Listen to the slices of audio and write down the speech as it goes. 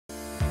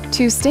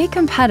To stay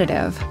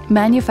competitive,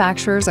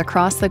 manufacturers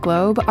across the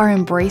globe are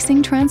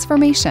embracing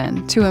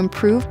transformation to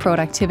improve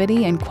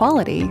productivity and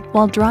quality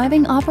while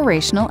driving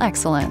operational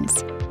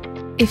excellence.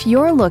 If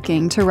you're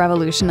looking to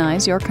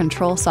revolutionize your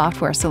control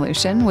software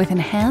solution with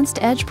enhanced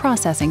edge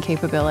processing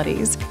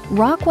capabilities,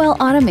 Rockwell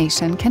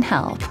Automation can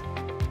help.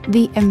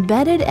 The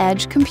Embedded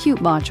Edge Compute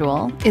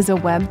Module is a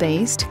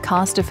web-based,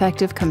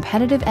 cost-effective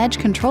competitive edge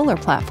controller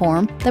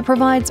platform that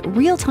provides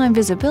real-time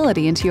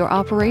visibility into your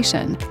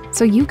operation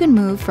so you can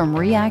move from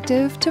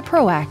reactive to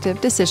proactive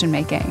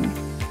decision-making.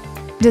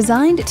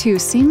 Designed to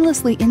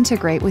seamlessly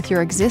integrate with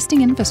your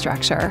existing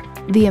infrastructure,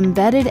 the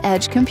Embedded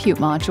Edge Compute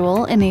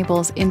Module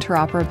enables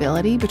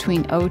interoperability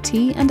between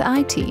OT and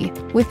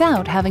IT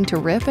without having to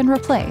rip and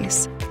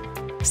replace.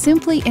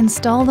 Simply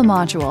install the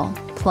module,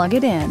 plug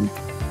it in,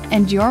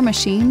 and your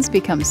machines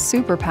become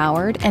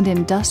super-powered and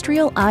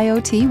industrial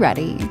IoT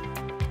ready.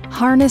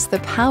 Harness the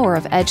power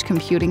of edge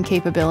computing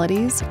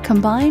capabilities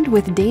combined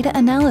with data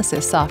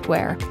analysis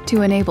software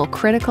to enable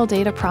critical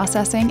data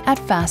processing at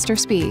faster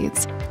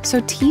speeds, so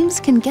teams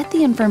can get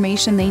the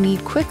information they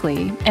need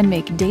quickly and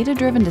make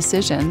data-driven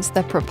decisions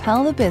that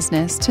propel the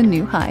business to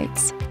new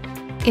heights.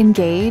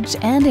 Engage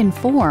and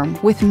inform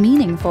with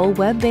meaningful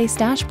web-based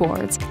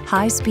dashboards,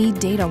 high-speed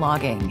data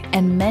logging,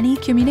 and many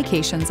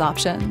communications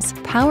options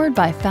powered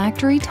by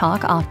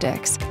FactoryTalk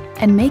Optics,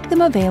 and make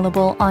them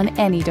available on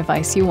any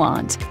device you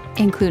want,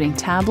 including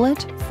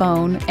tablet,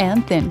 phone,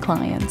 and thin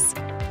clients.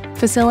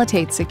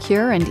 Facilitate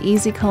secure and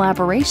easy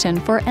collaboration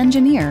for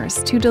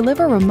engineers to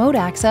deliver remote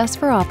access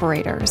for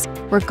operators,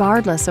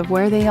 regardless of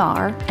where they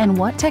are and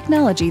what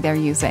technology they're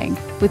using,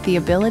 with the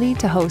ability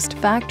to host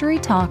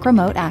FactoryTalk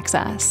Remote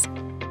Access.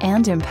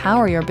 And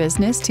empower your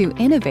business to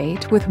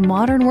innovate with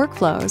modern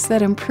workflows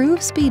that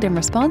improve speed and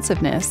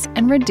responsiveness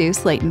and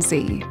reduce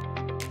latency.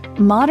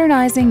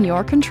 Modernizing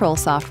your control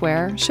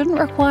software shouldn't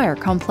require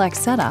complex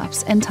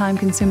setups and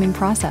time-consuming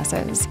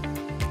processes.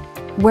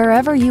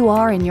 Wherever you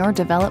are in your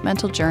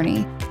developmental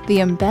journey, the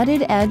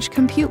Embedded Edge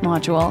Compute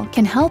Module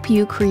can help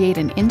you create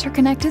an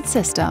interconnected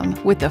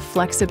system with the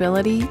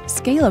flexibility,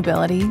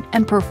 scalability,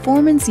 and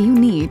performance you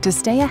need to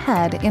stay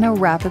ahead in a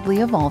rapidly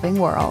evolving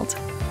world.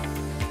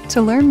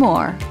 To learn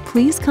more,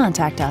 please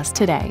contact us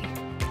today.